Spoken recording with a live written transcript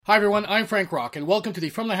Hi everyone, I'm Frank Rock, and welcome to the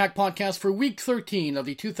From the Hack podcast for Week 13 of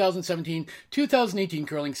the 2017-2018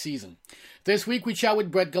 curling season. This week we chat with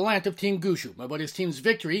Brett Gallant of Team Gushue about his team's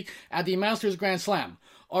victory at the Masters Grand Slam.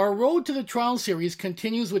 Our road to the trial series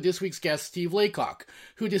continues with this week's guest, Steve Laycock,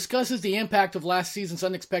 who discusses the impact of last season's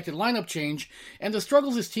unexpected lineup change and the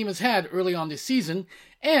struggles his team has had early on this season.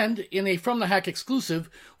 And in a From the Hack exclusive,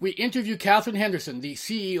 we interview Catherine Henderson, the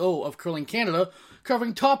CEO of Curling Canada,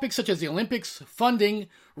 covering topics such as the Olympics, funding,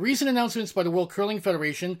 recent announcements by the World Curling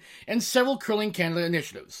Federation, and several Curling Canada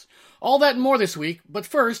initiatives. All that and more this week, but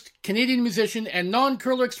first, Canadian musician and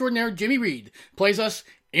non-curler extraordinaire Jimmy Reed plays us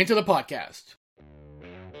into the podcast.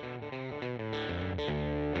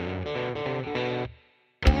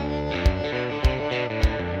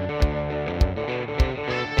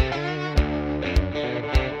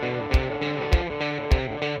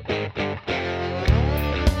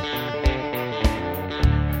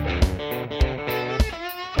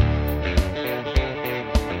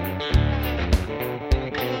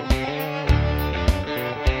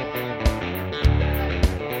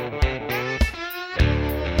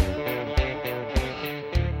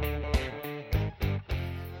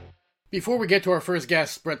 Before we get to our first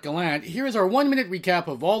guest, Brett Gallant, here is our 1-minute recap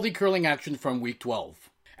of all the curling action from Week 12.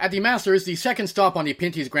 At the Masters, the second stop on the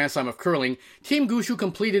Pinty's Grand Slam of curling, Team Gushue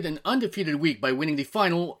completed an undefeated week by winning the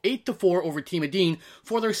final 8-4 over Team Edin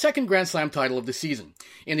for their second Grand Slam title of the season.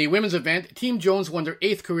 In the women's event, Team Jones won their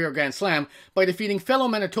 8th career Grand Slam by defeating fellow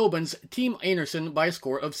Manitobans Team Einarson by a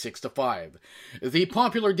score of 6-5. The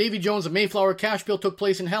popular Davy Jones Mayflower Cash Bill took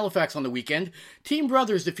place in Halifax on the weekend. Team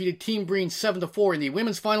Brothers defeated Team Breen 7-4 in the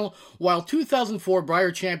women's final, while 2004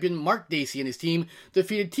 Brier champion Mark Dacey and his team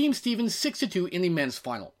defeated Team Stevens 6-2 in the men's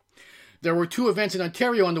final. There were two events in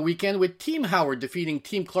Ontario on the weekend, with Team Howard defeating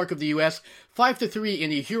Team Clark of the U.S. 5-3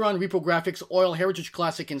 in the Huron Reprographics Oil Heritage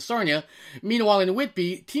Classic in Sarnia. Meanwhile, in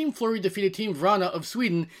Whitby, Team Fleury defeated Team Vrana of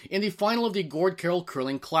Sweden in the final of the Gord Carroll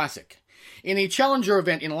Curling Classic. In a challenger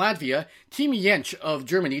event in Latvia, Team Jentsch of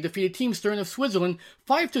Germany defeated Team Stern of Switzerland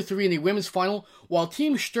 5-3 in the women's final, while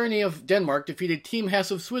Team Sterne of Denmark defeated Team Hess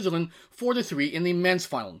of Switzerland 4-3 in the men's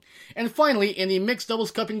final. And finally, in the Mixed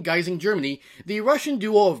Doubles Cup in Geising, Germany, the Russian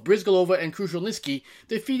duo of Bryzgalova and Krushelnytsky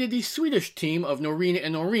defeated the Swedish team of Noreen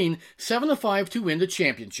and Noreen 7-5 to win the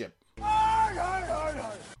championship.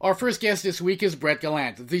 Our first guest this week is Brett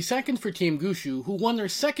Gallant, the second for Team Gushue, who won their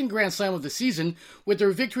second Grand Slam of the season with their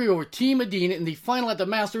victory over Team Edin in the final at the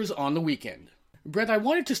Masters on the weekend. Brett, I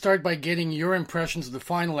wanted to start by getting your impressions of the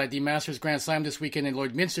final at the Masters Grand Slam this weekend in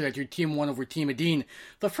Lloydminster that your team won over Team Edin.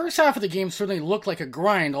 The first half of the game certainly looked like a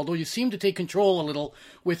grind, although you seemed to take control a little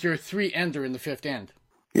with your 3-ender in the fifth end.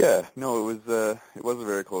 Yeah, no, it was a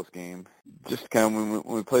very close game. Just kind of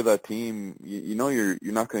when we play that team, you know you're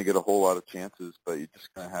not going to get a whole lot of chances, but you just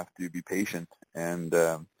kind of have to be patient and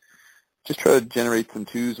just try to generate some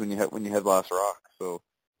twos when you head last rock. So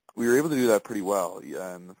we were able to do that pretty well.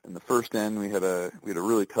 In the first end, we had a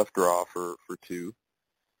really tough draw for two,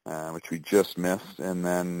 which we just missed, and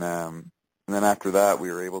then after that we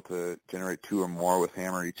were able to generate two or more with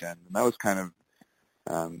hammer each end, and that was kind of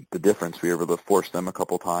the difference. We were able to force them a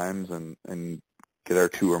couple times and get our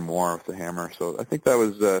two or more with the hammer. So I think that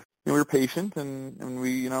was, we were patient and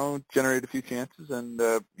we, generated a few chances and,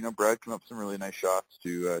 Brad came up with some really nice shots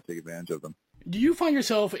to take advantage of them. Do you find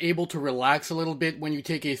yourself able to relax a little bit when you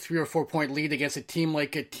take a 3 or 4 point lead against a team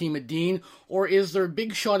like a Team Edin, or is their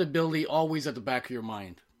big shot ability always at the back of your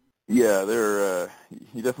mind? Yeah,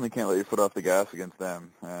 you definitely can't let your foot off the gas against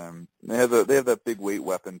them. They have that big weight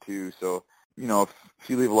weapon too, so if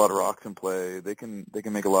you leave a lot of rocks in play, they can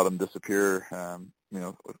make a lot of them disappear,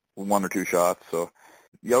 with 1 or 2 shots. So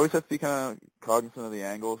you always have to be kind of cognizant of the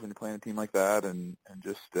angles when you're playing a team like that, and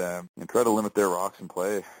just try to limit their rocks in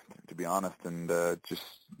play, to be honest, and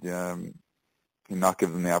not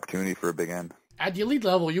give them the opportunity for a big end. At the elite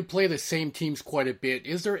level, you play the same teams quite a bit.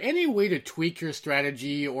 Is there any way to tweak your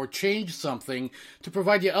strategy or change something to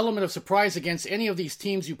provide the element of surprise against any of these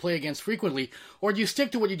teams you play against frequently? Or do you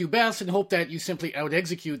stick to what you do best and hope that you simply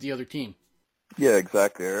out-execute the other team? Yeah,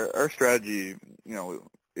 exactly. Our strategy,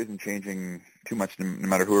 isn't changing too much no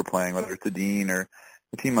matter who we're playing, whether it's a Dean or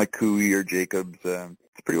a team like Cooey or Jacobs.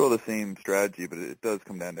 It's pretty well the same strategy, but it does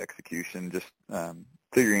come down to execution, just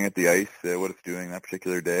figuring out the ice, what it's doing that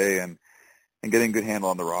particular day, and getting a good handle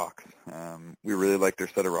on the rocks. We really liked our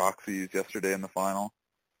set of rocks we used yesterday in the final.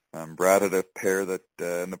 Brad had a pair that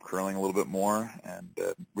ended up curling a little bit more, and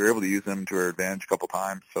we were able to use them to our advantage a couple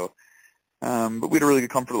times. So, but we had a really good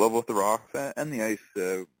comfort level with the rocks and the ice.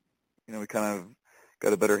 We kind of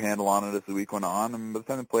got a better handle on it as the week went on, and by the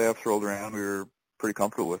time the playoffs rolled around, we were pretty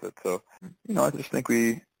comfortable with it. So, I just think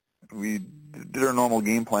we we did our normal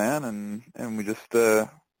game plan, and we just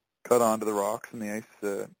cut onto the rocks and the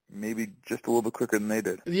ice maybe just a little bit quicker than they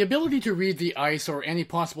did. The ability to read the ice or any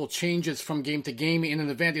possible changes from game to game in an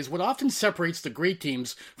event is what often separates the great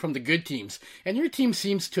teams from the good teams, and your team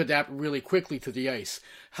seems to adapt really quickly to the ice.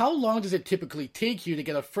 How long does it typically take you to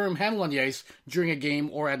get a firm handle on the ice during a game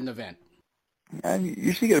or at an event? And you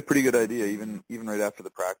usually get a pretty good idea, even right after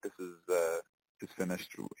the practice is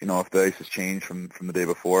finished. You know, if the ice has changed from the day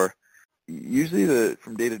before. Usually,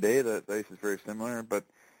 from day to day, the ice is very similar, but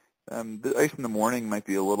the ice in the morning might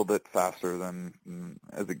be a little bit faster than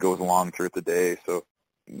as it goes along throughout the day. So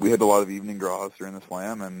we had a lot of evening draws during the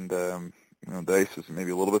Slam, and the ice is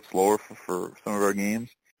maybe a little bit slower for some of our games.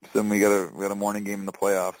 So then we got a morning game in the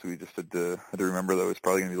playoffs. So we just had to remember that it was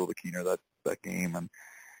probably going to be a little bit keener that game, and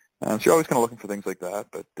so you're always kind of looking for things like that.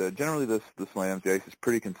 But generally, the Slams, the ice is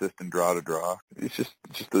pretty consistent draw to draw. It's just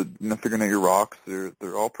figuring out your rocks.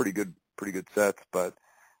 They're all pretty good sets, but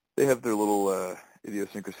they have their little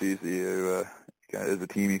idiosyncrasies that you, as a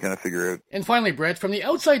team, you kind of figure out. And finally, Brett, from the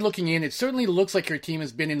outside looking in, it certainly looks like your team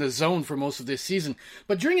has been in the zone for most of this season.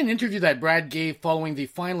 But during an interview that Brad gave following the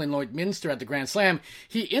final in Lloydminster at the Grand Slam,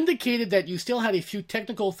 he indicated that you still had a few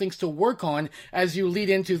technical things to work on as you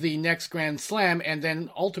lead into the next Grand Slam and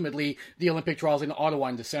then ultimately the Olympic trials in Ottawa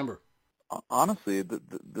in December. Honestly,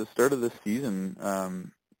 the start of this season,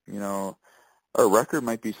 our record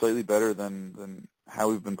might be slightly better than how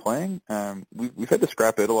we've been playing. We've had to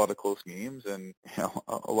scrap out a lot of close games, and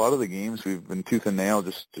a lot of the games we've been tooth and nail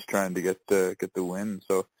just trying to get the win.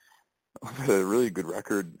 So we've had a really good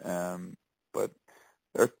record, but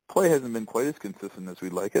our play hasn't been quite as consistent as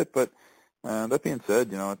we'd like it. But that being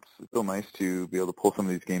said, it's still nice to be able to pull some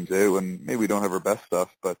of these games out, and maybe we don't have our best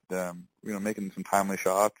stuff, but making some timely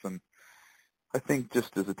shots. And I think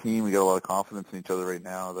just as a team, we got a lot of confidence in each other right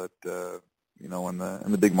now that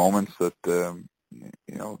in the big moments that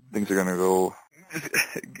things are going to go.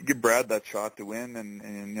 Give Brad that shot to win,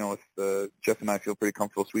 and with Jeff and I feel pretty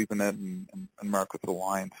comfortable sweeping it, and Mark with the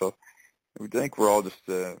line. So I think we're all just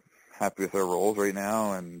happy with our roles right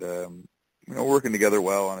now, and working together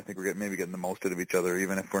well. And I think we're maybe getting the most out of each other,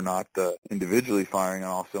 even if we're not individually firing on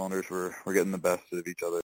all cylinders. We're getting the best out of each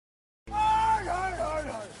other.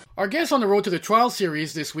 Our guest on the road to the trial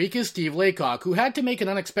series this week is Steve Laycock, who had to make an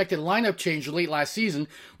unexpected lineup change late last season,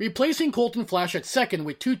 replacing Colton Flasch at second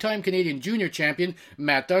with two-time Canadian junior champion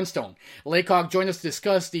Matt Dunstone. Laycock joined us to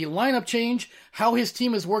discuss the lineup change, how his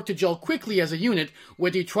team has worked to gel quickly as a unit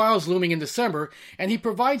with the trials looming in December, and he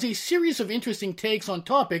provides a series of interesting takes on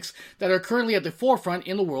topics that are currently at the forefront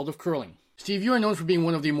in the world of curling. Steve, you are known for being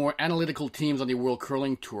one of the more analytical teams on the World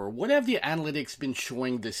Curling Tour. What have the analytics been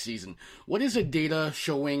showing this season? What is the data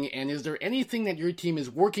showing, and is there anything that your team is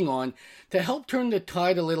working on to help turn the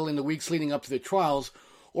tide a little in the weeks leading up to the trials?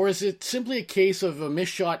 Or is it simply a case of a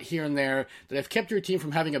missed shot here and there that have kept your team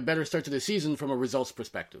from having a better start to the season from a results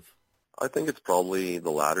perspective? I think it's probably the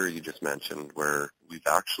latter you just mentioned, where we've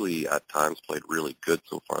actually at times played really good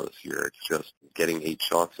so far this year. It's just getting 8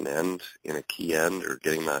 shots an end in a key end, or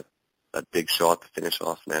getting that big shot to finish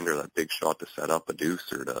off an end, or that big shot to set up a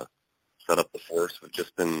deuce or to set up the force. We've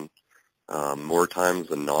just been more times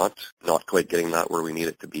than not quite getting that where we need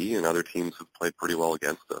it to be, and other teams have played pretty well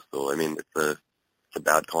against us. So, I mean, it's a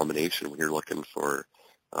bad combination when you're looking for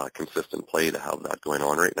consistent play to have that going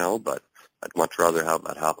on right now, but I'd much rather have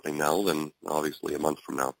that happening now than obviously a month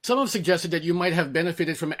from now. Some have suggested that you might have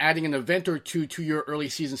benefited from adding an event or two to your early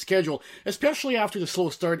season schedule, especially after the slow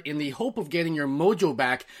start, in the hope of getting your mojo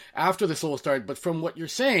back after the slow start. But from what you're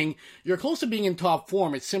saying, you're close to being in top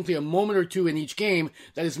form. It's simply a moment or two in each game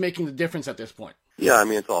that is making the difference at this point. Yeah, I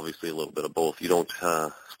mean, it's obviously a little bit of both. You don't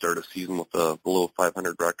start a season with a below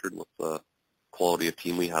 500 record with the quality of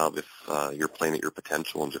team we have if you're playing at your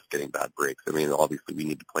potential and just getting bad breaks. I mean, obviously we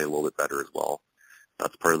need to play a little bit better as well.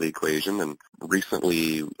 That's part of the equation. And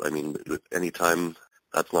recently, I mean, anytime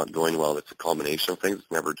that's not going well, it's a combination of things.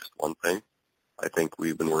 It's never just one thing. I think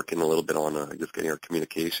we've been working a little bit on just getting our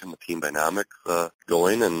communication, the team dynamics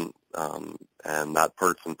going, and that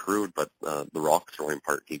part's improved, but the rock throwing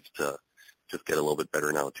part needs to just get a little bit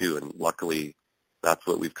better now too. And luckily, that's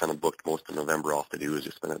what we've kind of booked most of November off to do, is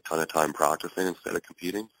just spend a ton of time practicing instead of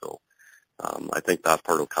competing. So I think that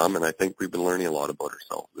part will come, and I think we've been learning a lot about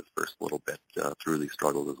ourselves this first little bit through these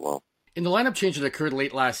struggles as well. In the lineup change that occurred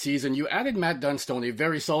late last season, you added Matt Dunstone, a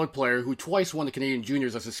very solid player who twice won the Canadian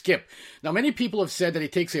Juniors as a skip. Now, many people have said that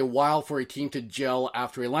it takes a while for a team to gel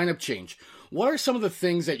after a lineup change. What are some of the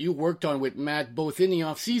things that you worked on with Matt both in the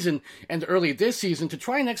off-season and early this season to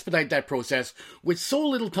try and expedite that process with so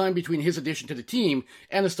little time between his addition to the team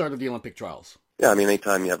and the start of the Olympic trials? Yeah, I mean,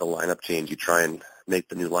 anytime you have a lineup change, you try and make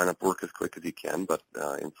the new lineup work as quick as you can, but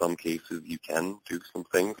in some cases you can do some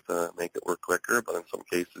things to make it work quicker, but in some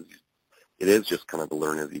cases it is just kind of a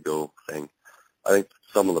learn as you go thing. I think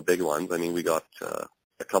some of the big ones, I mean, we got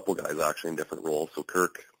a couple guys actually in different roles. So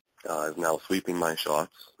Kirk is now sweeping my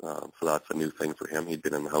shots, so that's a new thing for him. He'd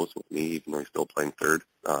been in the house with me, even though he's still playing third.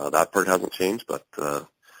 That part hasn't changed, but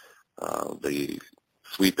the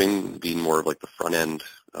sweeping being more of like the front end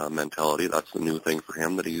mentality, that's the new thing for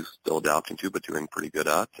him that he's still adapting to, but doing pretty good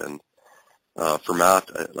at. And for Matt,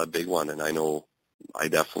 a big one, and I know I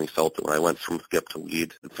definitely felt it when I went from skip to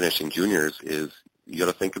lead and finishing juniors, is you got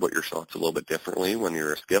to think about your shots a little bit differently. When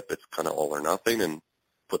you're a skip, it's kind of all or nothing and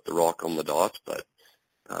put the rock on the dot. But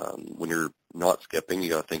when you're not skipping, you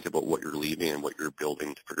got to think about what you're leaving and what you're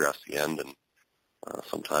building to progress the end. And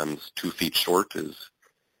sometimes 2 feet short is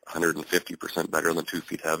 150% better than 2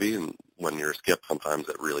 feet heavy. And when you're a skip, sometimes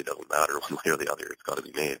it really doesn't matter one way or the other. It's got to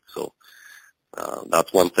be made. So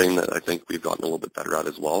that's one thing that I think we've gotten a little bit better at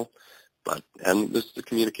as well. And this is the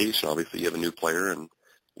communication. Obviously, you have a new player and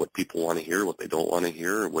what people want to hear, what they don't want to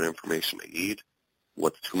hear, what information they need.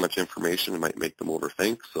 What's too much information, it might make them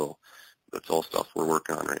overthink. So that's all stuff we're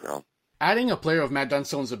working on right now. Adding a player of Matt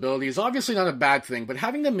Dunstone's ability is obviously not a bad thing, but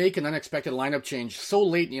having to make an unexpected lineup change so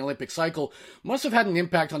late in the Olympic cycle must have had an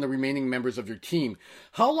impact on the remaining members of your team.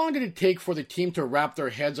 How long did it take for the team to wrap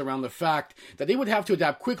their heads around the fact that they would have to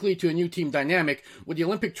adapt quickly to a new team dynamic with the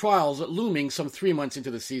Olympic trials looming some 3 months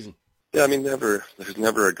into the season? Yeah, I mean, there's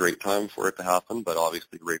never a great time for it to happen, but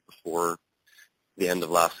obviously right before the end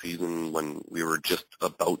of last season when we were just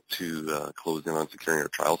about to close in on securing our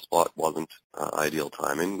trial spot wasn't ideal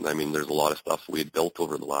timing. I mean, there's a lot of stuff we had built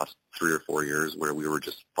over the last 3 or 4 years where we were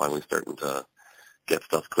just finally starting to get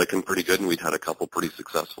stuff clicking pretty good, and we'd had a couple pretty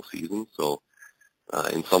successful seasons. So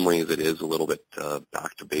in some ways it is a little bit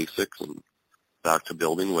back to basics and back to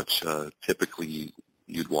building, which typically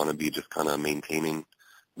you'd want to be just kind of maintaining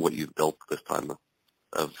what you've built this time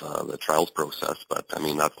of the trials process. But I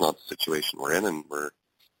mean, that's not the situation we're in, and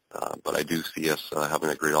but I do see us having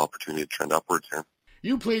a great opportunity to trend upwards here.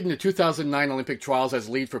 You played in the 2009 Olympic trials as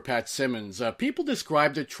lead for Pat Simmons. People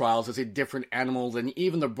describe the trials as a different animal than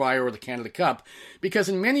even the Brier or the Canada Cup, because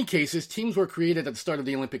in many cases, teams were created at the start of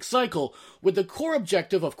the Olympic cycle with the core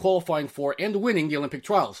objective of qualifying for and winning the Olympic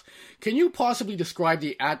trials. Can you possibly describe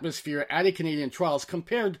the atmosphere at a Canadian trials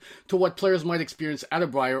compared to what players might experience at a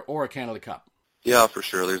Brier or a Canada Cup? Yeah, for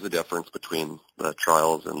sure. There's a difference between the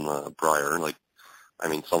trials and the Brier. I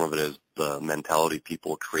mean, some of it is the mentality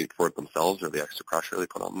people create for it themselves or the extra pressure they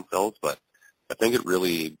put on themselves, but I think it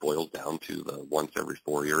really boils down to the once every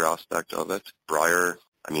 4 year aspect of it. Brier,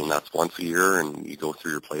 I mean, that's once a year and you go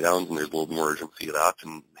through your playdowns and there's a little more urgency of that.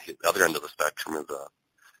 And the other end of the spectrum is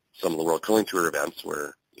some of the World Curling Tour events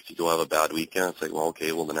where if you go have a bad weekend, it's like, well,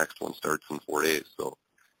 okay, well, the next one starts in 4 days. So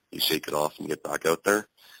you shake it off and get back out there.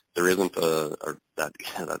 There isn't that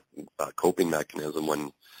coping mechanism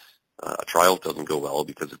when a trial doesn't go well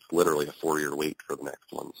because it's literally a 4 year wait for the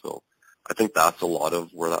next one. So I think that's a lot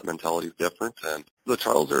of where that mentality is different. And the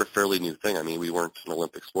trials are a fairly new thing. I mean, we weren't an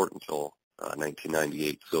Olympic sport until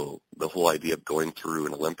 1998. So the whole idea of going through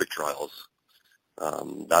an Olympic trials,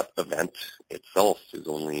 that event itself is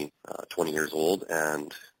only 20 years old.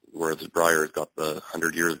 And whereas the Brier has got the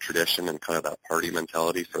 100 years of tradition and kind of that party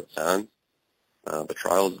mentality for the fans, the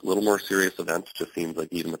trials, a little more serious events. Just seems like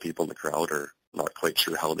even the people in the crowd are not quite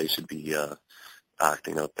sure how they should be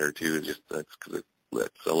acting out there too.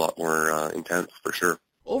 It's a lot more intense for sure.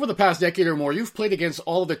 Over the past decade or more, you've played against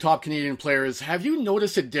all of the top Canadian players. Have you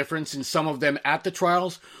noticed a difference in some of them at the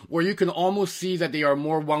trials where you can almost see that they are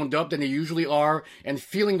more wound up than they usually are and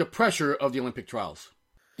feeling the pressure of the Olympic trials?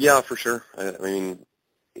 Yeah, for sure. I mean,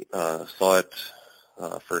 saw it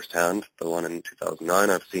firsthand, the one in 2009.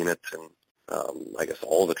 I've seen it in I guess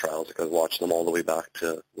all the trials because I watched them all the way back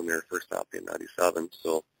to when they were first happy in 97.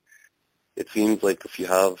 So it seems like if you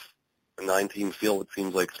have a 9-team field, it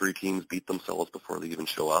seems like 3 teams beat themselves before they even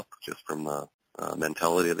show up, just from the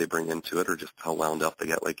mentality they bring into it or just how wound up they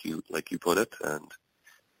get, like you put it. And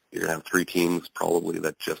you're going to have 3 teams probably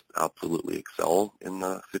that just absolutely excel in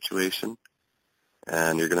the situation.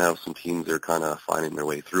 And you're going to have some teams that are kind of finding their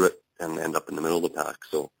way through it and end up in the middle of the pack.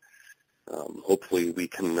 So hopefully we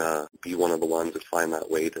can be one of the ones that find that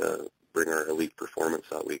way to bring our elite performance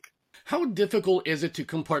that week. How difficult is it to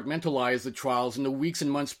compartmentalize the trials in the weeks and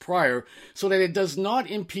months prior so that it does not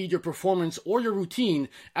impede your performance or your routine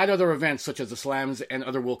at other events such as the Slams and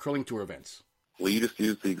other World Curling Tour events? Well, you just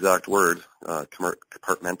used the exact word,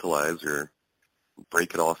 compartmentalize, or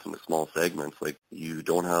break it off into small segments. Like, you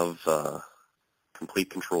don't have complete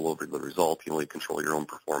control over the result. You only control your own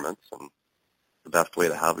performance. And the best way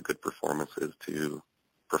to have a good performance is to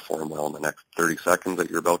perform well in the next 30 seconds that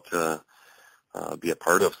you're about to be a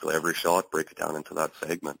part of. So every shot, break it down into that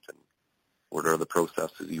segment. And what are the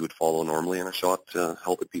processes you would follow normally in a shot to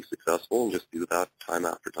help it be successful, and just do that time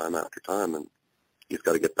after time after time. And you've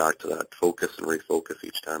got to get back to that focus and refocus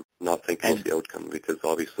each time, not think about the outcome, because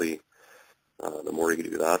obviously the more you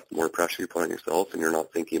do that, the more pressure you put on yourself, and you're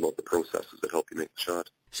not thinking about the processes that help you make the shot.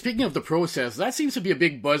 Speaking of the process, that seems to be a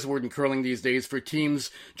big buzzword in curling these days for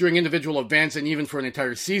teams during individual events and even for an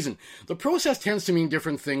entire season. The process tends to mean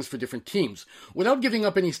different things for different teams. Without giving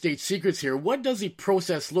up any state secrets here, what does the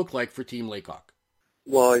process look like for Team Laycock?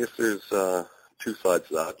 Well, I guess there's two sides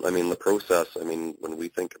to that. I mean, the process, when we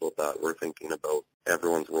think about that, we're thinking about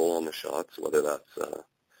everyone's role on the shots, whether that's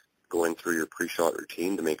going through your pre-shot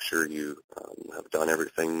routine to make sure you have done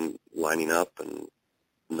everything, lining up and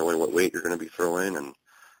knowing what weight you're going to be throwing, and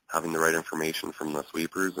having the right information from the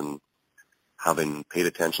sweepers, and having paid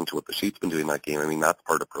attention to what the sheet's been doing that game. I mean, that's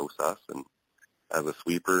part of the process. And as a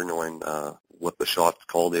sweeper, knowing what the shot's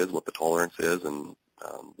called is, what the tolerance is, and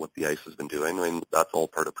what the ice has been doing, I mean, that's all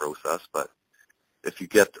part of the process. But if you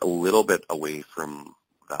get a little bit away from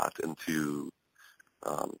that into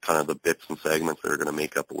kind of the bits and segments that are going to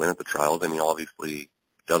make up a win at the trials, I mean, obviously it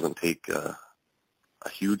doesn't take a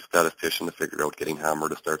huge statistician to figure out getting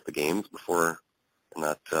hammered to start the games before, and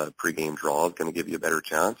that pre-game draw is going to give you a better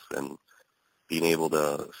chance, and being able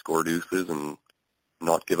to score deuces and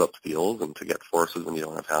not give up steals and to get forces when you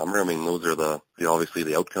don't have hammer. I mean, those are obviously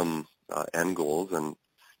the outcome end goals, and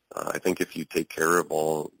I think if you take care of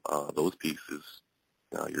all those pieces,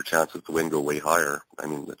 your chances to win go way higher. I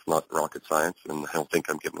mean, it's not rocket science, and I don't think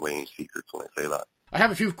I'm giving away any secrets when I say that. I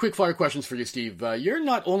have a few quick-fire questions for you, Steve. You're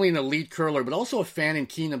not only an elite curler, but also a fan and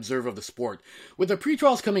keen observer of the sport. With the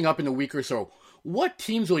pre-trials coming up in a week or so, what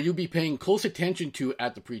teams will you be paying close attention to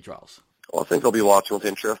at the pre-trials? Well, I think I'll be watching with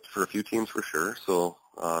interest for a few teams for sure. So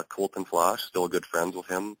Colton Flash, still good friends with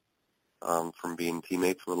him from being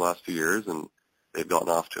teammates for the last few years, and they've gotten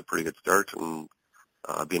off to a pretty good start, and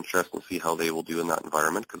be interesting to see how they will do in that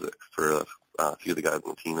environment, because for a few of the guys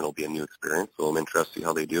on the team, it'll be a new experience, so I'm interested to see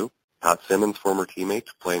how they do. Pat Simmons, former teammate,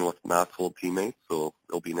 playing with Matt's old teammates, so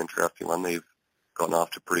it'll be an interesting one. They've gotten off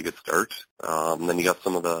to a pretty good start. And then you got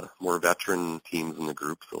some of the more veteran teams in the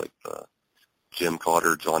group, so like the Jim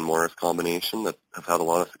Cotter, John Morris combination that have had a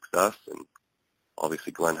lot of success, and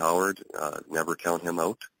obviously Glenn Howard, never count him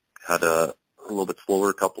out. Had a little bit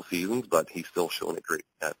slower couple seasons, but he's still showing it great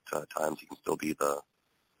at times. He can still be the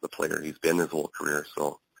player he's been his whole career.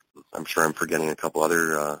 So I'm sure I'm forgetting a couple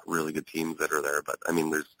other really good teams that are there, but I mean,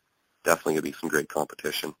 there's definitely going to be some great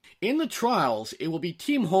competition. In the trials, it will be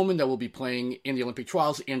Team Homan that will be playing in the Olympic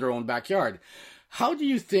trials in their own backyard. How do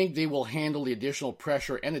you think they will handle the additional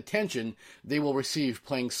pressure and attention they will receive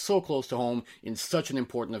playing so close to home in such an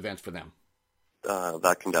important event for them?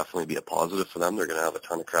 That can definitely be a positive for them. They're going to have a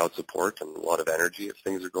ton of crowd support and a lot of energy if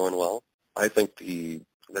things are going well. I think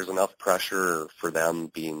there's enough pressure for them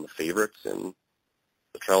being the favorites in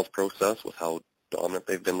the trials process with how dominant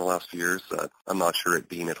they've been the last few years. I'm not sure it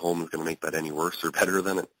being at home is going to make that any worse or better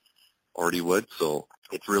than it already would. So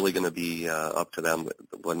it's really going to be up to them.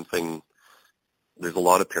 One thing, there's a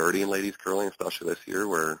lot of parity in ladies curling, especially this year,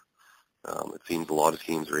 where it seems a lot of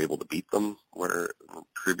teams are able to beat them, where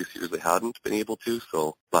previous years they hadn't been able to.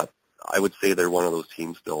 So, but I would say they're one of those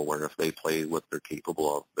teams still where if they play what they're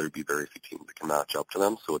capable of, there'd be very few teams that can match up to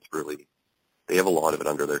them. So it's really, they have a lot of it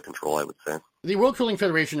under their control, I would say. The World Curling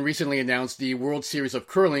Federation recently announced the World Series of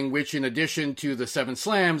Curling, which in addition to the 7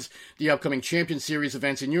 slams, the upcoming Champion Series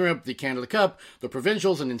events in Europe, the Canada Cup, the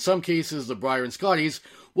Provincials, and in some cases the Brier and Scotties,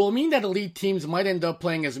 will mean that elite teams might end up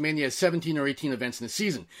playing as many as 17 or 18 events in a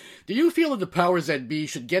season. Do you feel that the powers that be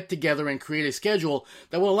should get together and create a schedule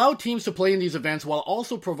that will allow teams to play in these events while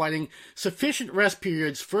also providing sufficient rest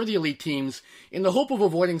periods for the elite teams in the hope of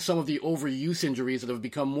avoiding some of the overuse injuries that have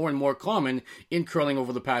become more and more common in curling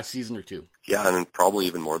over the past season or two? Yeah, and probably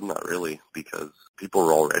even more than that, really, because people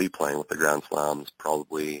are already playing with the Grand Slams,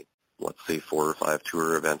 probably, let's say, 4 or 5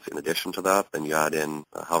 tour events in addition to that. Then you add in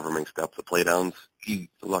however many steps of playdowns he's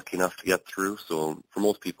lucky enough to get through. So for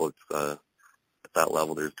most people, it's at that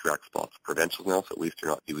level, there's direct spots for provincials now, so at least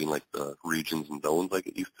you're not doing like the regions and zones like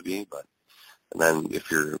it used to be. And then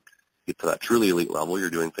if you get to that truly elite level, you're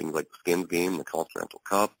doing things like the Skins game, the Continental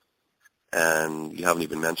Cup, and you haven't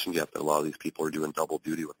even mentioned yet that a lot of these people are doing double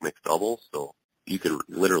duty with mixed doubles, so you could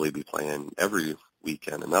literally be playing every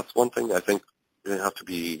weekend. And that's one thing I think you're going to have to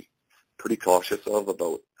be pretty cautious of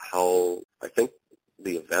about how I think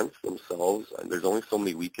the events themselves, and there's only so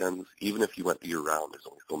many weekends. Even if you went year-round, there's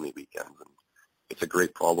only so many weekends. And it's a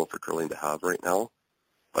great problem for curling to have right now.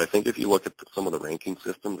 But I think if you look at some of the ranking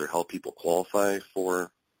systems or how people qualify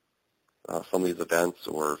for some of these events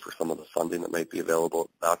or for some of the funding that might be available,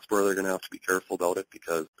 that's where they're going to have to be careful about it,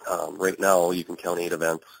 because right now you can count 8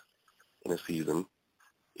 events in a season.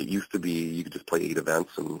 It used to be you could just play 8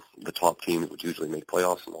 events and the top teams would usually make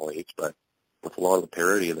playoffs in all 8, but with a lot of the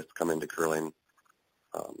parity that's come into curling,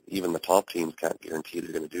 even the top teams can't guarantee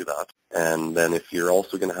they're going to do that. And then if you're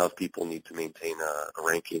also going to have people need to maintain a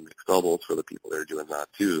ranking mixed doubles for the people that are doing that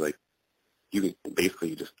too, like you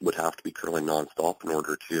basically just would have to be curling nonstop in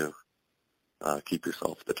order to keep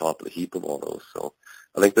yourself at the top of the heap of all those. So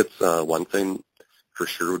I think that's one thing for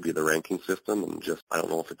sure would be the ranking system, and just I don't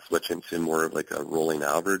know if it's switching to more of like a rolling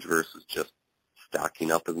average versus just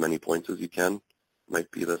stacking up as many points as you can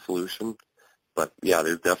might be the solution. But yeah,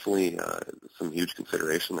 there's definitely some huge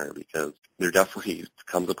consideration there, because there definitely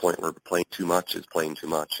comes a point where playing too much is playing too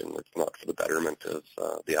much, and it's not for the betterment of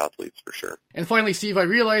the athletes for sure. And finally, Steve, I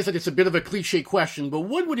realize that it's a bit of a cliche question, but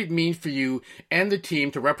what would it mean for you and the team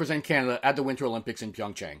to represent Canada at the Winter Olympics in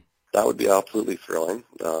Pyeongchang? That would be absolutely thrilling,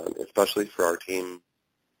 especially for our team.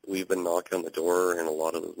 We've been knocking on the door in a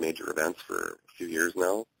lot of those major events for a few years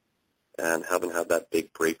now and haven't had that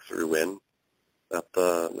big breakthrough win at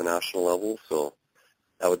the national level. So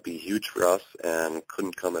that would be huge for us and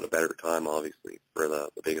couldn't come at a better time, obviously, for the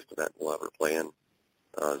biggest event we'll ever play in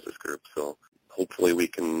as this group. So hopefully we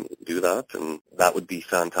can do that, and that would be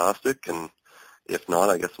fantastic. And if not,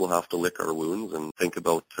 I guess we'll have to lick our wounds and think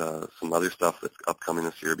about some other stuff that's upcoming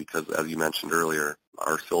this year, because as you mentioned earlier,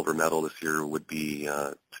 our silver medal this year would be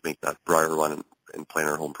to make that Brier run and play in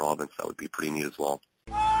our home province. That would be pretty neat as well.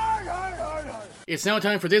 It's now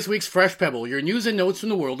time for this week's Fresh Pebble, your news and notes from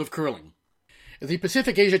the world of curling. The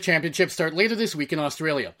Pacific Asia Championships start later this week in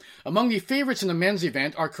Australia. Among the favourites in the men's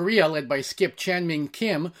event are Korea, led by skip Chan-Ming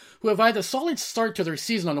Kim, who have had a solid start to their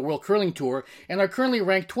season on the World Curling Tour and are currently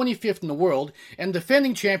ranked 25th in the world, and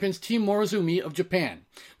defending champions Team Morozumi of Japan.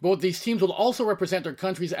 Both these teams will also represent their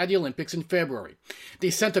countries at the Olympics in February. The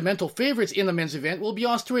sentimental favourites in the men's event will be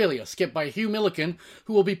Australia, skipped by Hugh Milliken,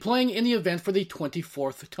 who will be playing in the event for the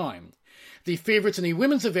 24th time. The favourites in the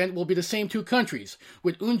women's event will be the same 2 countries,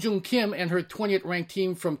 with Eunjung Kim and her 20th ranked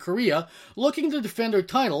team from Korea looking to defend their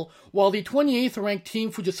title, while the 28th ranked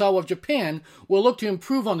Team Fujisawa of Japan will look to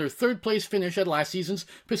improve on their 3rd place finish at last season's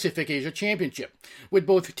Pacific Asia Championship, with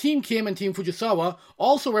both Team Kim and Team Fujisawa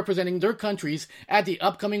also representing their countries at the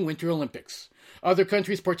upcoming Winter Olympics. Other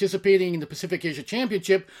countries participating in the Pacific Asia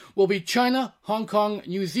Championship will be China, Hong Kong,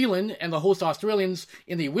 New Zealand, and the host Australians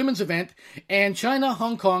in the women's event, and China,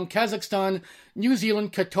 Hong Kong, Kazakhstan, New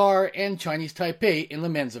Zealand, Qatar, and Chinese Taipei in the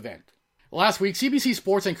men's event. Last week, CBC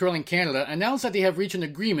Sports and Curling Canada announced that they have reached an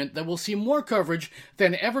agreement that will see more coverage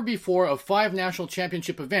than ever before of 5 national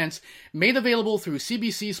championship events made available through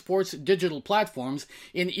CBC Sports digital platforms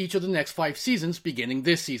in each of the next 5 seasons beginning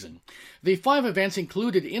this season. The 5 events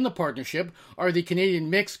included in the partnership are the Canadian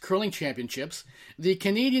Mixed Curling Championships, the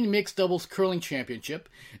Canadian Mixed Doubles Curling Championship,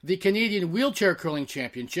 the Canadian Wheelchair Curling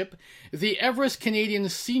Championship, the Everest Canadian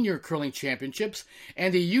Senior Curling Championships,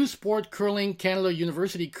 and the U Sport Curling Canada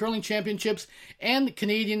University Curling Championships, and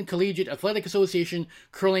Canadian Collegiate Athletic Association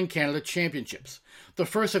Curling Canada Championships. The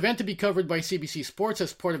first event to be covered by CBC Sports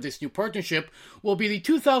as part of this new partnership will be the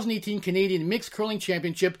 2018 Canadian Mixed Curling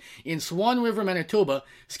Championship in Swan River, Manitoba,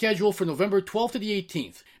 scheduled for November 12th to the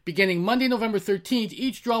 18th. Beginning Monday, November 13th,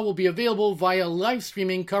 each draw will be available via live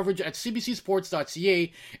streaming coverage at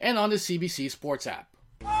cbcsports.ca and on the CBC Sports app.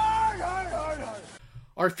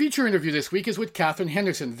 Our feature interview this week is with Catherine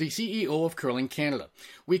Henderson, the CEO of Curling Canada.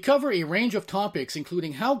 We cover a range of topics,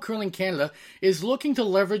 including how Curling Canada is looking to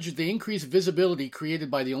leverage the increased visibility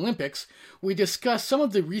created by the Olympics. We discuss some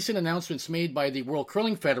of the recent announcements made by the World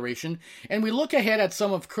Curling Federation, and we look ahead at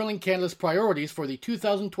some of Curling Canada's priorities for the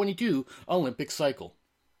 2022 Olympic cycle.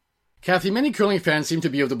 Kathy, many curling fans seem to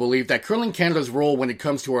be of the belief that Curling Canada's role when it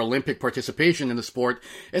comes to our Olympic participation in the sport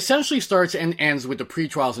essentially starts and ends with the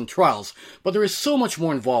pre-trials and trials, but there is so much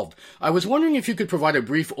more involved. I was wondering if you could provide a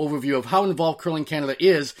brief overview of how involved Curling Canada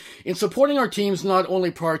is in supporting our teams not only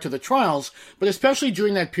prior to the trials, but especially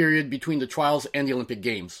during that period between the trials and the Olympic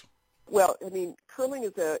Games. Well, I mean, curling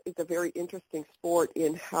is a very interesting sport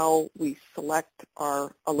in how we select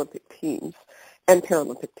our Olympic teams and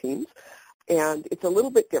Paralympic teams. And it's a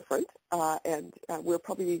little bit different, and we're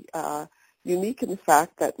probably unique in the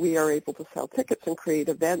fact that we are able to sell tickets and create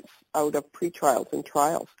events out of pre-trials and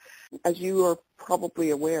trials. As you are probably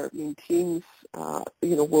aware, I mean, teams,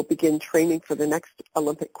 will begin training for the next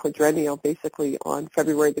Olympic quadrennial basically on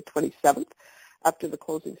February the 27th after the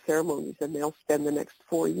closing ceremonies, and they'll spend the next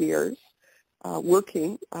 4 years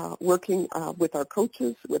working with our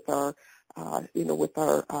coaches, with our with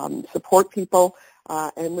our support people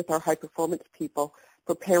and with our high-performance people,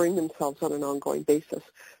 preparing themselves on an ongoing basis.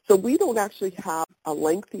 So we don't actually have a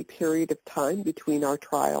lengthy period of time between our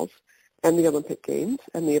trials and the Olympic Games,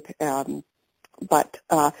 but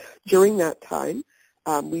during that time,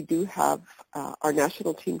 we do have our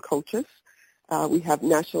national team coaches. We have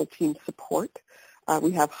national team support.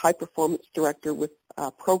 We have high-performance director with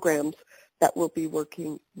programs that will be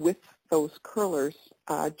working with those curlers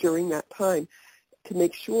during that time to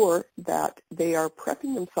make sure that they are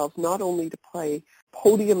prepping themselves not only to play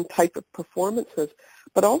podium type of performances,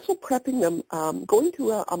 but also prepping them. Going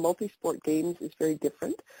to a multi-sport games is very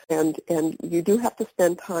different, and you do have to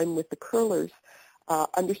spend time with the curlers,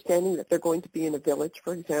 understanding that they're going to be in a village,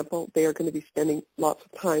 for example. They are going to be spending lots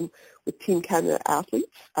of time with Team Canada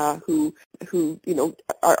athletes who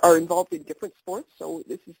are involved in different sports. So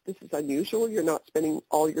this is unusual. You're not spending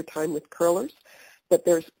all your time with curlers, but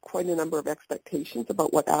there's quite a number of expectations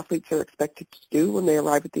about what athletes are expected to do when they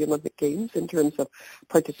arrive at the Olympic Games in terms of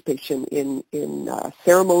participation in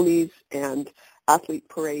ceremonies and athlete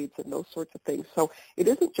parades and those sorts of things. So it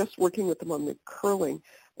isn't just working with them on the curling,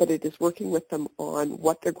 but it is working with them on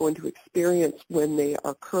what they're going to experience when they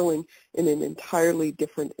are curling in an entirely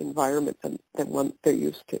different environment than one they're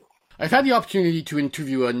used to. I've had the opportunity to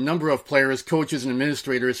interview a number of players, coaches, and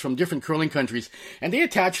administrators from different curling countries, and they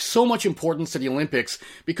attach so much importance to the Olympics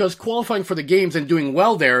because qualifying for the Games and doing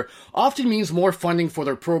well there often means more funding for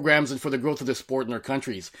their programs and for the growth of the sport in their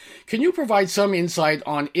countries. Can you provide some insight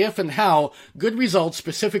on if and how good results,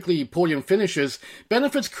 specifically podium finishes,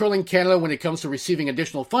 benefits Curling Canada when it comes to receiving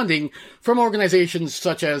additional funding from organizations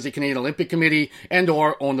such as the Canadian Olympic Committee and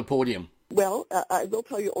or Own the Podium? Well, I will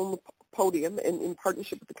tell you, Own the Podium, and in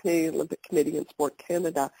partnership with the Canadian Olympic Committee and Sport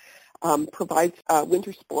Canada, provides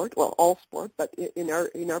winter sport, well, all sport, but in our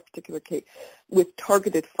particular case, with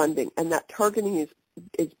targeted funding, and that targeting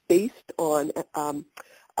is based on an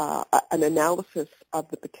analysis of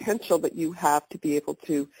the potential that you have to be able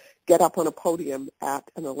to get up on a podium at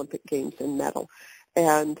an Olympic Games and medal.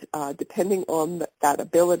 And depending on that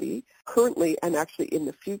ability, currently and actually in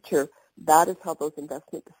the future, that is how those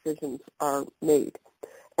investment decisions are made.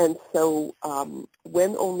 And so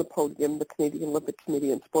when Own the Podium, the Canadian Olympic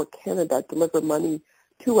Committee and Sport Canada deliver money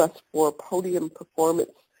to us for podium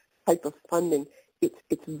performance type of funding,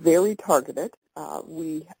 it's very targeted.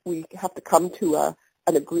 We have to come to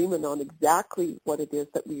an agreement on exactly what it is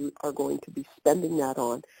that we are going to be spending that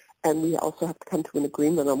on. And we also have to come to an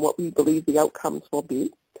agreement on what we believe the outcomes will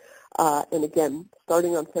be. And again,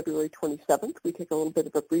 starting on February 27th, we take a little bit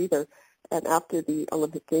of a breather. And after the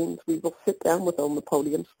Olympic Games, we will sit down with Own the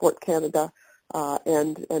Podium, Sport Canada,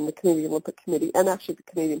 and the Canadian Olympic Committee, and actually the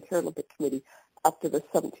Canadian Paralympic Committee after the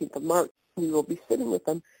 17th of March. We will be sitting with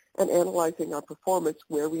them and analyzing our performance,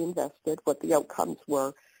 where we invested, what the outcomes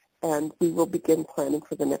were, and we will begin planning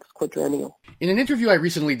for the next quadrennial. In an interview I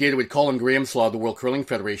recently did with Colin Grahamslaw of the World Curling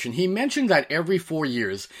Federation, he mentioned that every 4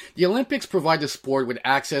 years, the Olympics provide the sport with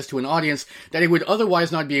access to an audience that it would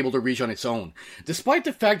otherwise not be able to reach on its own. Despite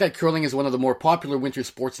the fact that curling is one of the more popular winter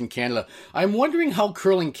sports in Canada, I'm wondering how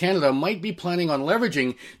Curling Canada might be planning on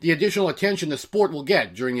leveraging the additional attention the sport will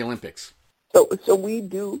get during the Olympics. So we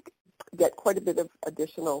do get quite a bit of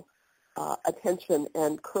additional attention,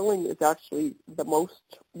 and curling is actually the most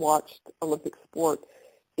watched Olympic sport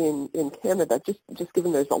in Canada, just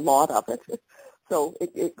given there's a lot of it. So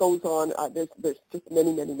it goes on, there's just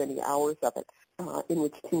many hours of it in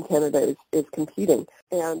which Team Canada is competing.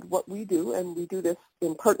 And what we do, and we do this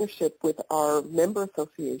in partnership with our member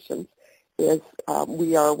associations, is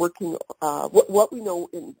we are working, what we know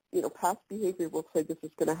in past behavior will say this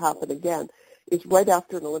is going to happen again, is right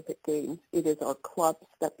after an Olympic Games, it is our clubs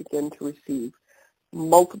that begin to receive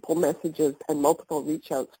multiple messages and multiple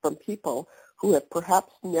reach outs from people who have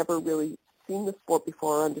perhaps never really seen the sport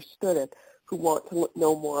before or understood it, who want to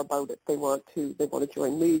know more about it. They want to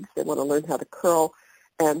join leagues, they want to learn how to curl,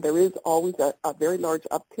 and there is always a very large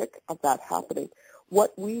uptick of that happening.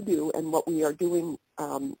 What we do and what we are doing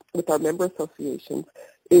with our member associations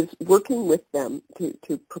is working with them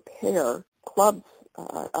to prepare clubs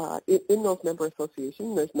in those member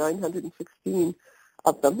associations. There's 916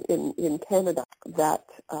 of them in Canada that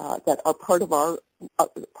are part of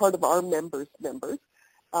our members,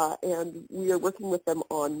 and we are working with them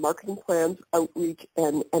on marketing plans, outreach,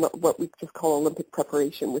 and what we just call Olympic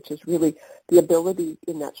preparation, which is really the ability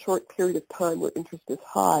in that short period of time where interest is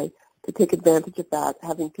high to take advantage of that,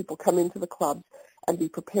 having people come into the clubs and be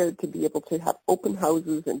prepared to be able to have open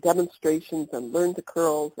houses and demonstrations and learn to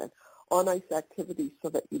curls and on-ice activities so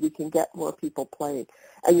that we can get more people playing.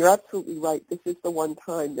 And you're absolutely right. This is the one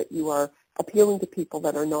time that you are appealing to people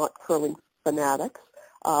that are not curling fanatics,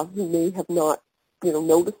 who may have not,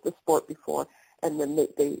 noticed the sport before, and then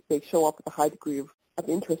they show up with a high degree of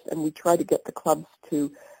interest, and we try to get the clubs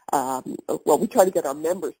to, we try to get our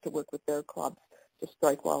members to work with their clubs to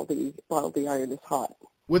strike while the iron is hot.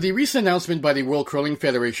 With the recent announcement by the World Curling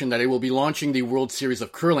Federation that it will be launching the World Series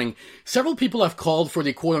of Curling, several people have called for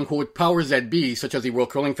the quote-unquote powers that be, such as the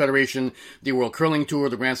World Curling Federation, the World Curling Tour,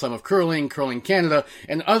 the Grand Slam of Curling, Curling Canada,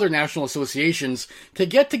 and other national associations to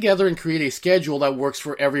get together and create a schedule that works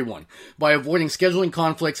for everyone, by avoiding scheduling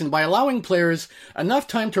conflicts and by allowing players enough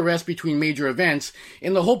time to rest between major events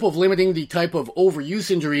in the hope of limiting the type of overuse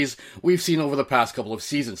injuries we've seen over the past couple of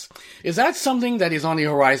seasons. Is that something that is on the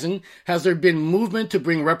horizon? Has there been movement to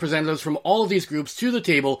bring representatives from all of these groups to the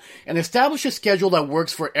table and establish a schedule that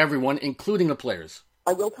works for everyone, including the players?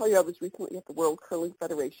 I will tell you, I was recently at the World Curling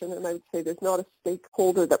Federation, and I would say there's not a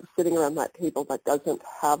stakeholder that was sitting around that table that doesn't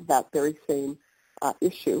have that very same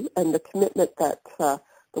issue. And the commitment that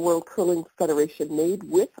the World Curling Federation made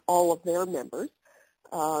with all of their members,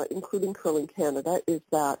 including Curling Canada, is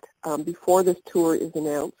that before this tour is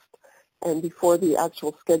announced and before the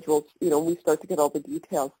actual schedules, we start to get all the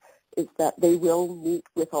details, is that they will meet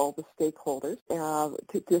with all the stakeholders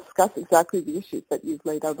to discuss exactly the issues that you've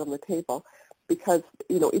laid out on the table, because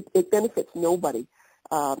it benefits nobody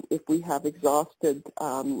if we have exhausted,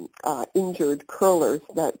 injured curlers.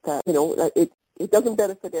 It doesn't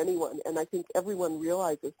benefit anyone, and I think everyone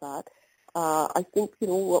realizes that. I think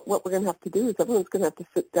what we're going to have to do is everyone's going to have to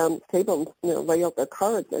sit down at the table and lay out their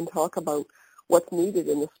cards and talk about what's needed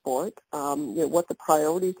in the sport, what the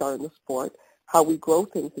priorities are in the sport, how we grow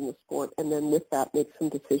things in the sport, and then with that make some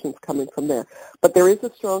decisions coming from there. But there is a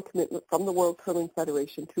strong commitment from the World Curling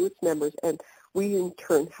Federation to its members, and we in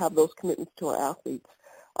turn have those commitments to our athletes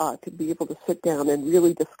to be able to sit down and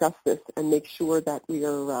really discuss this and make sure that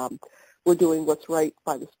we're doing what's right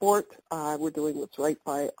by the sport, we're doing what's right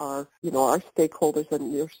by our stakeholders,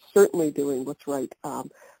 and we're certainly doing what's right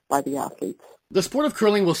by the athletes. The sport of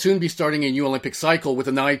curling will soon be starting a new Olympic cycle with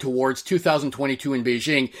an eye towards 2022 in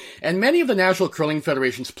Beijing, and many of the national curling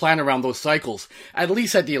federations plan around those cycles, at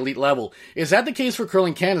least at the elite level. Is that the case for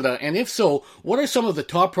Curling Canada? And if so, what are some of the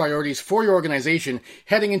top priorities for your organization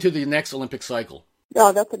heading into the next Olympic cycle?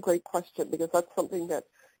 Yeah, that's a great question, because that's something that,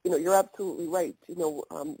 you're absolutely right.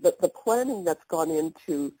 The planning that's gone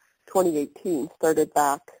into 2018 started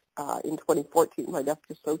back in 2014, right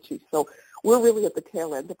after Sochi. So we're really at the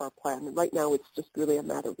tail end of our plan, and right now it's just really a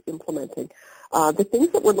matter of implementing. The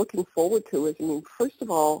things that we're looking forward to is, first of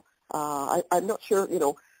all, I'm not sure,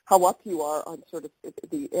 how up you are on sort of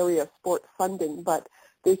the area of sport funding, but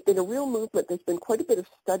there's been a real movement. There's been quite a bit of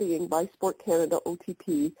studying by Sport Canada,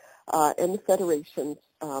 OTP, and the federations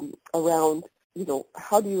around,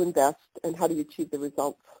 how do you invest and how do you achieve the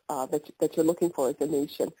results that you're looking for as a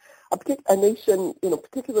nation. A nation,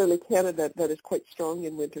 particularly Canada, that is quite strong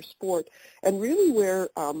in winter sport, and really where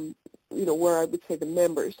I would say the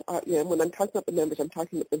members, when I'm talking about the members, I'm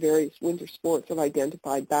talking about the various winter sports have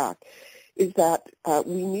identified back, is that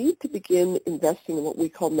we need to begin investing in what we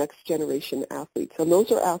call next generation athletes. And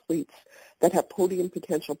those are athletes that have podium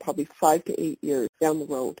potential probably 5 to 8 years down the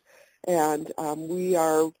road. And we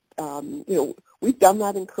are, we've done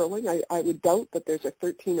that in curling. I would doubt that there's a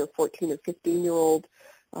 13 or 14 or 15-year-old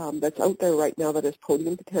that's out there right now that has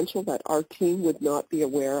podium potential that our team would not be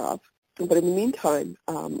aware of. But in the meantime,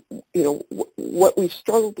 what we've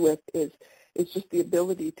struggled with is just the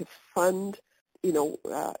ability to fund,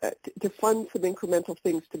 to fund some incremental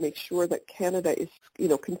things to make sure that Canada is,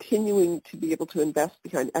 continuing to be able to invest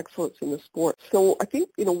behind excellence in the sport. So I think,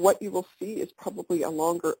 what you will see is probably a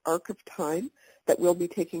longer arc of time that we'll be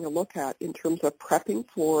taking a look at in terms of prepping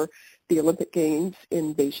for the Olympic Games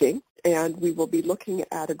in Beijing. And we will be looking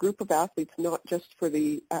at a group of athletes, not just for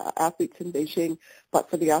the athletes in Beijing, but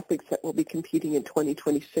for the athletes that will be competing in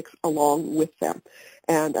 2026 along with them.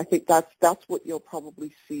 And I think that's what you'll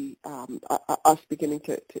probably see us beginning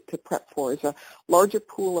to prep for, is a larger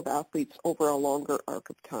pool of athletes over a longer arc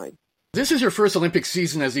of time. This is your first Olympic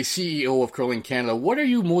season as the CEO of Curling Canada. What are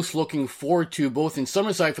you most looking forward to, both in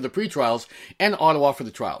Summerside for the pre-trials and Ottawa for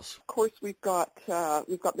the trials? Of course, we've got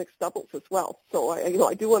mixed doubles as well. So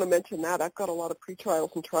I do want to mention that I've got a lot of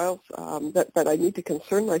pre-trials and trials that I need to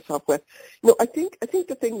concern myself with. I think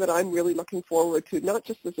the thing that I'm really looking forward to, not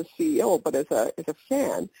just as a CEO but as a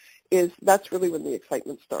fan, is that's really when the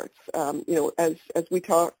excitement starts. As we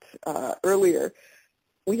talked earlier,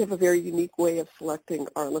 we have a very unique way of selecting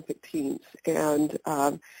our Olympic teams, and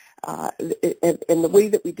and the way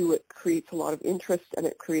that we do it creates a lot of interest, and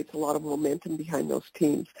it creates a lot of momentum behind those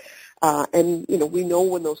teams. And we know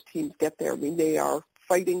when those teams get there, I mean, they are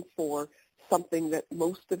fighting for something that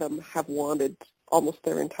most of them have wanted almost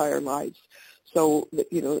their entire lives. So,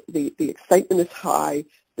 the excitement is high.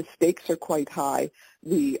 The stakes are quite high.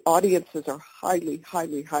 The audiences are highly,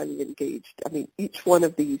 highly, highly engaged. I mean,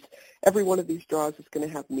 every one of these draws is going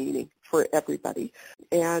to have meaning for everybody.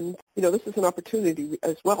 And, this is an opportunity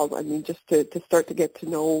as well. I mean, just to start to get to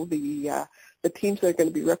know the teams that are going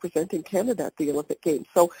to be representing Canada at the Olympic Games.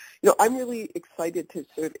 So, I'm really excited to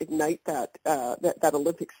sort of ignite that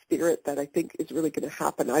Olympic spirit that I think is really going to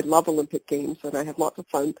happen. I love Olympic Games, and I have lots of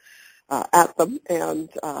fun at them, and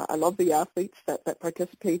I love the athletes that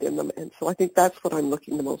participate in them, and so I think that's what I'm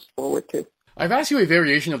looking the most forward to. I've asked you a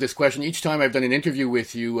variation of this question each time I've done an interview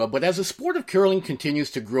with you, but as the sport of curling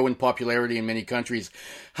continues to grow in popularity in many countries,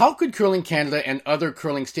 how could Curling Canada and other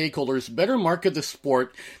curling stakeholders better market the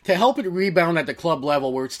sport to help it rebound at the club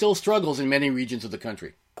level where it still struggles in many regions of the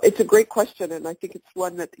country? It's a great question, and I think it's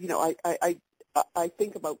one that, I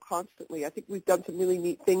think about constantly. I think we've done some really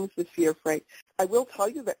neat things this year, Frank. I will tell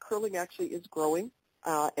you that curling actually is growing,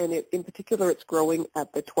 and in particular it's growing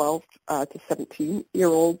at the 12 to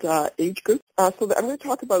 17-year-old age group. So I'm going to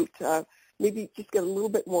talk about maybe just get a little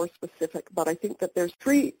bit more specific, but I think that there's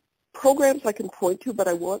 3 programs I can point to, but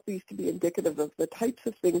I want these to be indicative of the types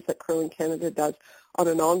of things that Curling Canada does on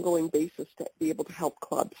an ongoing basis to be able to help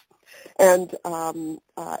clubs. And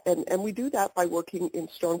we do that by working in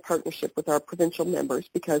strong partnership with our provincial members,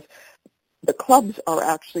 because the clubs are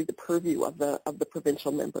actually the purview of the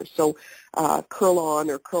provincial members. So Curl On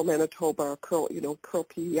or Curl Manitoba or Curl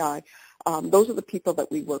PEI, those are the people that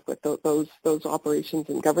we work with, those operations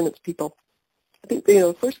and governance people. I think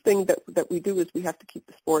the first thing that we do is we have to keep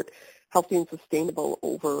the sport healthy and sustainable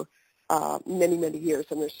over many, many years,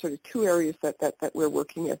 and there's sort of 2 areas that we're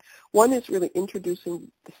working in. One is really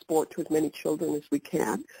introducing the sport to as many children as we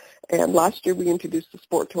can, and last year we introduced the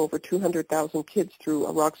sport to over 200,000 kids through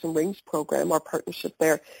a Rocks and Rings program, our partnership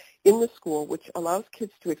there in the school, which allows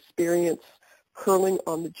kids to experience curling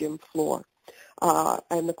on the gym floor.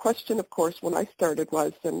 And the question, of course, when I started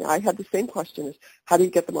was, and I had the same question, is how do you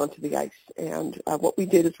get them onto the ice? And what we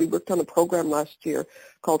did is we worked on a program last year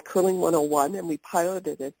called Curling 101, and we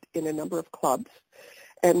piloted it in a number of clubs.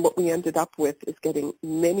 And what we ended up with is getting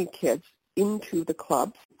many kids into the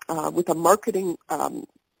clubs with a marketing kind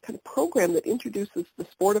of program that introduces the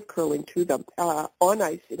sport of curling to them on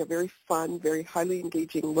ice in a very fun, very highly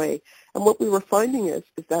engaging way. And what we were finding is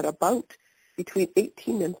that about between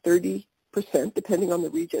 18 and 30%, depending on the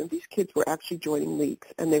region, these kids were actually joining leagues,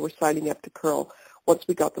 and they were signing up to curl once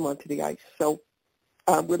we got them onto the ice. So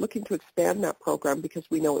we're looking to expand that program because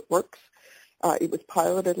we know it works. It was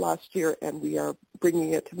piloted last year, and we are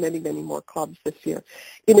bringing it to many, many more clubs this year.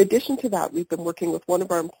 In addition to that, we've been working with one of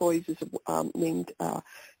our employees named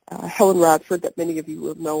Helen Radford, that many of you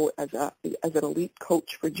will know as an elite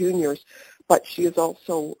coach for juniors, but she is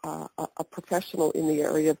also a professional in the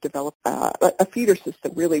area of a feeder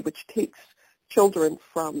system, really, which takes children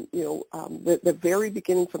from the very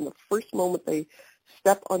beginning, from the first moment they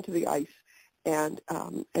step onto the ice, and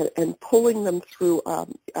pulling them through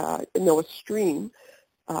a stream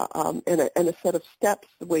and a set of steps,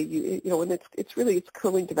 the way and it's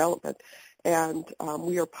curling development, and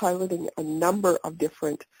we are piloting a number of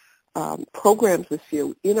different programs this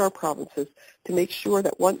year in our provinces to make sure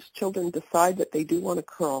that once children decide that they do want to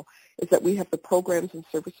curl, is that we have the programs and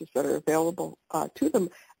services that are available to them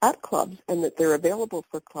at clubs, and that they're available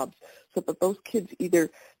for clubs, so that those kids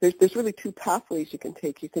there's really 2 pathways you can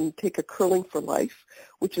take. You can take a Curling for Life,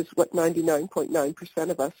 which is what 99.9%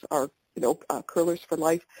 of us are, curlers for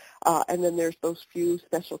life, and then there's those few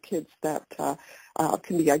special kids that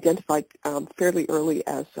can be identified fairly early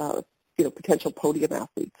as potential podium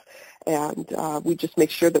athletes. And we just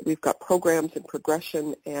make sure that we've got programs and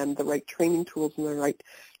progression and the right training tools and the right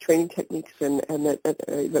training techniques and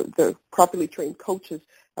the properly trained coaches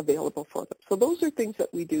available for them. So those are things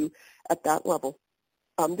that we do at that level.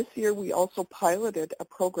 This year we also piloted a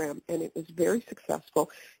program, and it was very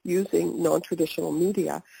successful, using non-traditional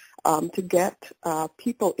media to get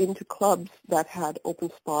people into clubs that had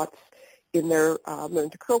open spots in their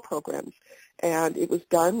Learn to Curl programs. And it was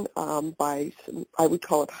done by some, I would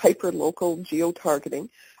call it hyper-local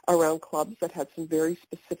geo-targeting around clubs that had some very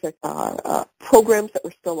specific programs that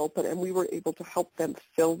were still open, and we were able to help them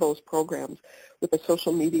fill those programs with a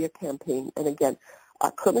social media campaign. And again,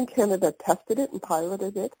 Curling Canada tested it and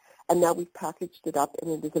piloted it, and now we've packaged it up,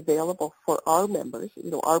 and it is available for our members,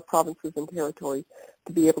 our provinces and territories,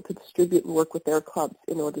 to be able to distribute and work with their clubs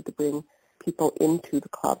in order to bring people into the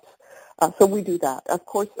clubs. So we do that. Of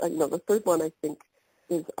course, the third one I think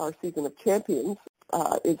is our Season of Champions.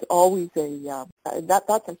 Is always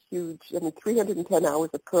that's a huge. 310 hours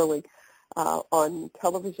of curling on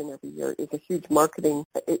television every year is a huge marketing.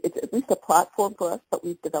 It's at least a platform for us, but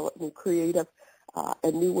we've developed new creative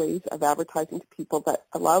and new ways of advertising to people that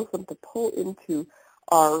allows them to pull into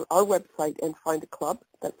our website and find a club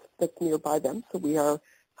that's nearby them. So we are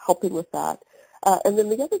helping with that. And then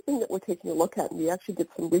the other thing that we're taking a look at, and we actually did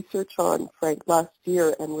some research on, Frank, last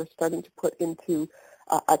year, and we're starting to put into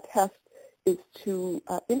a test, is to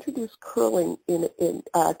introduce curling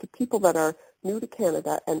to people that are new to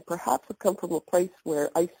Canada and perhaps have come from a place where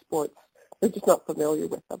ice sports, they're just not familiar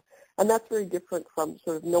with them. And that's very different from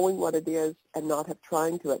sort of knowing what it is and not have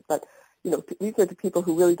trying to it. But, these are the people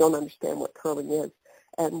who really don't understand what curling is.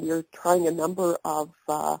 And we're trying a number of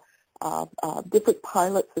different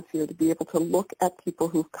pilots this year to be able to look at people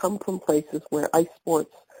who've come from places where ice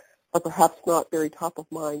sports are perhaps not very top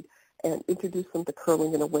of mind and introduce them to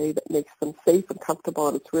curling in a way that makes them safe and comfortable,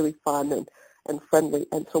 and it's really fun and friendly.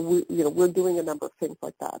 And so we're doing a number of things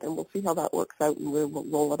like that, and we'll see how that works out, and we'll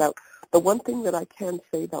roll it out. The one thing that I can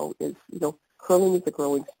say, though, is, curling is a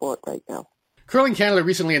growing sport right now. Curling Canada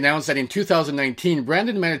recently announced that in 2019,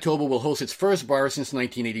 Brandon, Manitoba will host its first Brier since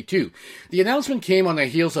 1982. The announcement came on the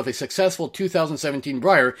heels of a successful 2017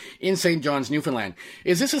 Brier in St. John's, Newfoundland.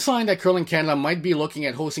 Is this a sign that Curling Canada might be looking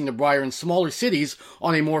at hosting the Brier in smaller cities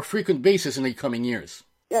on a more frequent basis in the coming years?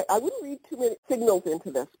 Yeah, I wouldn't read too many signals into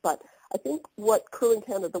this, but I think what Curling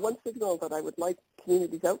Canada, the one signal that I would like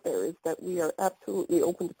communities out there is that we are absolutely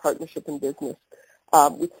open to partnership and business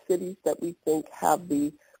with cities that we think have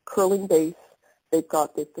the curling base. They've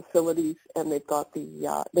got the facilities, and they've got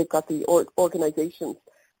the organizations,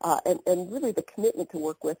 and really the commitment to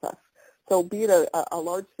work with us. So, be it a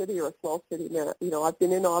large city or a small city, I've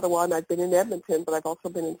been in Ottawa and I've been in Edmonton, but I've also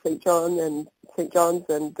been in St. John's,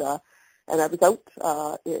 and I was out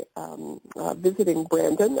visiting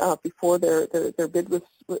Brandon before their bid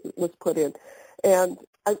was put in, and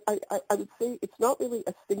I would say it's not really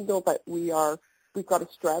a signal that we've got a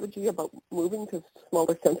strategy about moving to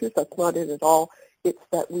smaller centers. That's not it at all. It's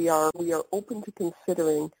that we are open to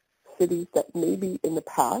considering cities that maybe in the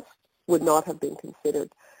past would not have been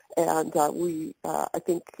considered. And I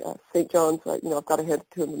think St. John's, I've got to hand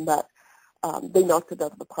it to them that they knocked it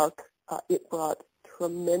out of the park. It brought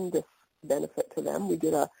tremendous benefit to them. We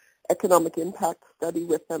did a economic impact study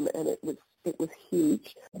with them, and it was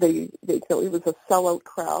huge. It was a sellout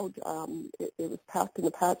crowd. It was packed in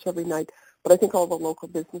the patch every night. But I think all the local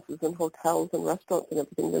businesses and hotels and restaurants and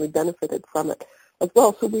everything really benefited from it as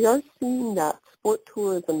well. So we are seeing that sport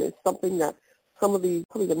tourism is something that some of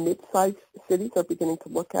probably the mid-sized cities are beginning to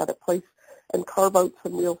look at place and carve out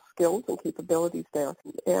some real skills and capabilities there.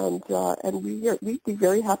 And we'd be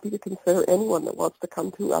very happy to consider anyone that wants to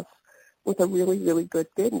come to us with a really, really good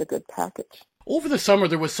bid and a good package. Over the summer,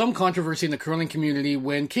 there was some controversy in the curling community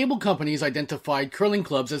when cable companies identified curling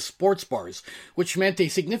clubs as sports bars, which meant a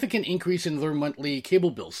significant increase in their monthly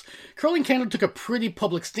cable bills. Curling Canada took a pretty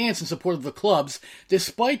public stance in support of the clubs,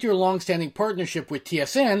 despite your long-standing partnership with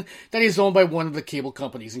TSN that is owned by one of the cable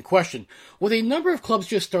companies in question. With a number of clubs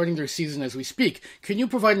just starting their season as we speak, can you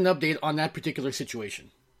provide an update on that particular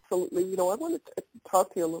situation? Absolutely. I wanted to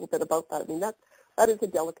talk to you a little bit about that. I mean, that is a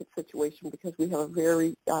delicate situation because we have a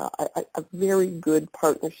very good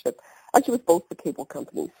partnership, actually, with both the cable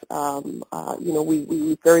companies.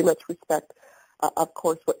 We very much respect, of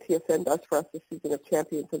course, what TSN does for us this Season of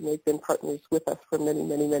Champions, and they've been partners with us for many,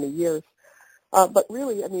 many, many years. But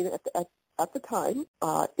really, I mean, at the time,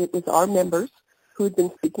 it was our members who had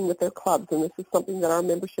been speaking with their clubs, and this is something that our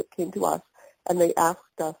membership came to us, and they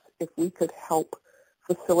asked us if we could help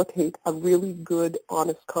facilitate a really good,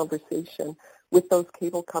 honest conversation with those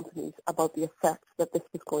cable companies about the effects that this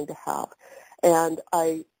was going to have. And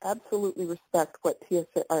I absolutely respect what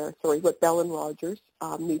Bell and Rogers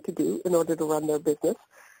need to do in order to run their business.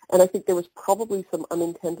 And I think there was probably some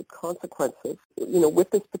unintended consequences, with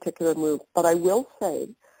this particular move. But I will say,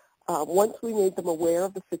 once we made them aware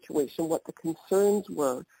of the situation, what the concerns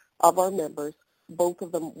were of our members, both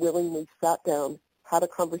of them willingly sat down, had a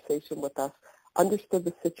conversation with us, understood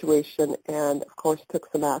the situation, and, of course, took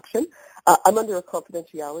some action. I'm under a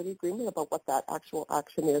confidentiality agreement about what that actual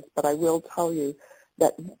action is, but I will tell you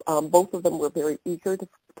that both of them were very eager to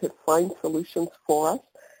find solutions for us,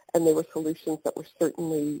 and they were solutions that were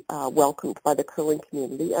certainly welcomed by the curling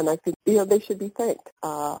community. And I think they should be thanked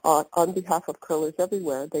on behalf of curlers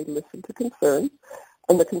everywhere. They listened to concerns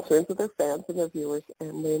and the concerns of their fans and their viewers,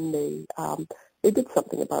 and then they did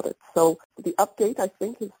something about it. So the update, I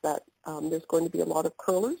think, is that There's going to be a lot of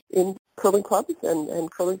curlers in curling clubs and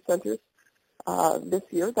curling centers this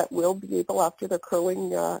year that will be able, after their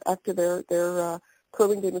curling, after their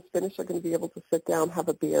curling game is finished, are going to be able to sit down, have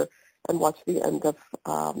a beer, and watch the end of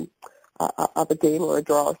a game or a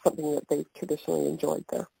draw or something that they've traditionally enjoyed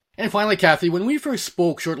there. And finally, Kathy, when we first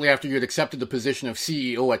spoke shortly after you had accepted the position of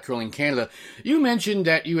CEO at Curling Canada, you mentioned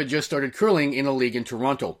that you had just started curling in a league in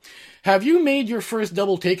Toronto. Have you made your first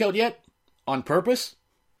double takeout yet? On purpose?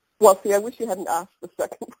 Well, see, I wish you hadn't asked the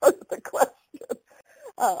second part of the question.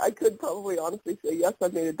 I could probably honestly say, yes,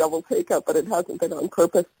 I've made a double takeout, but it hasn't been on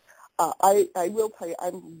purpose. I will tell you,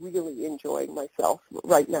 I'm really enjoying myself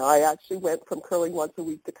right now. I actually went from curling once a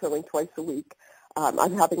week to curling twice a week.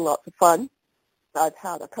 I'm having lots of fun. I've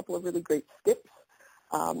had a couple of really great skips,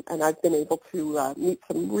 and I've been able to meet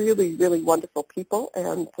some really, really wonderful people,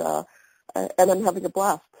 and I'm having a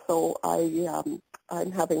blast. So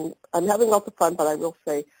I'm having lots of fun, but I will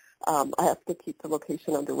say I have to keep the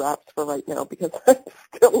location under wraps for right now because I'm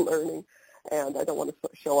still learning, and I don't want to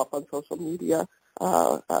show up on social media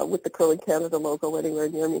with the Curling Canada logo anywhere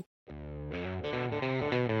near me.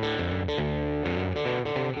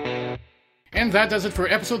 And that does it for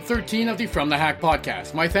episode 13 of the From the Hack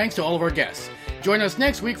podcast. My thanks to all of our guests. Join us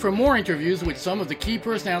next week for more interviews with some of the key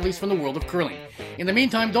personalities from the world of curling. In the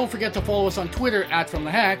meantime, don't forget to follow us on Twitter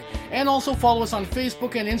 @FromTheHack, and also follow us on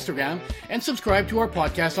Facebook and Instagram, and subscribe to our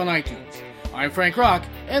podcast on iTunes. I'm Frank Rock,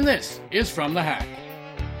 and this is From the Hack.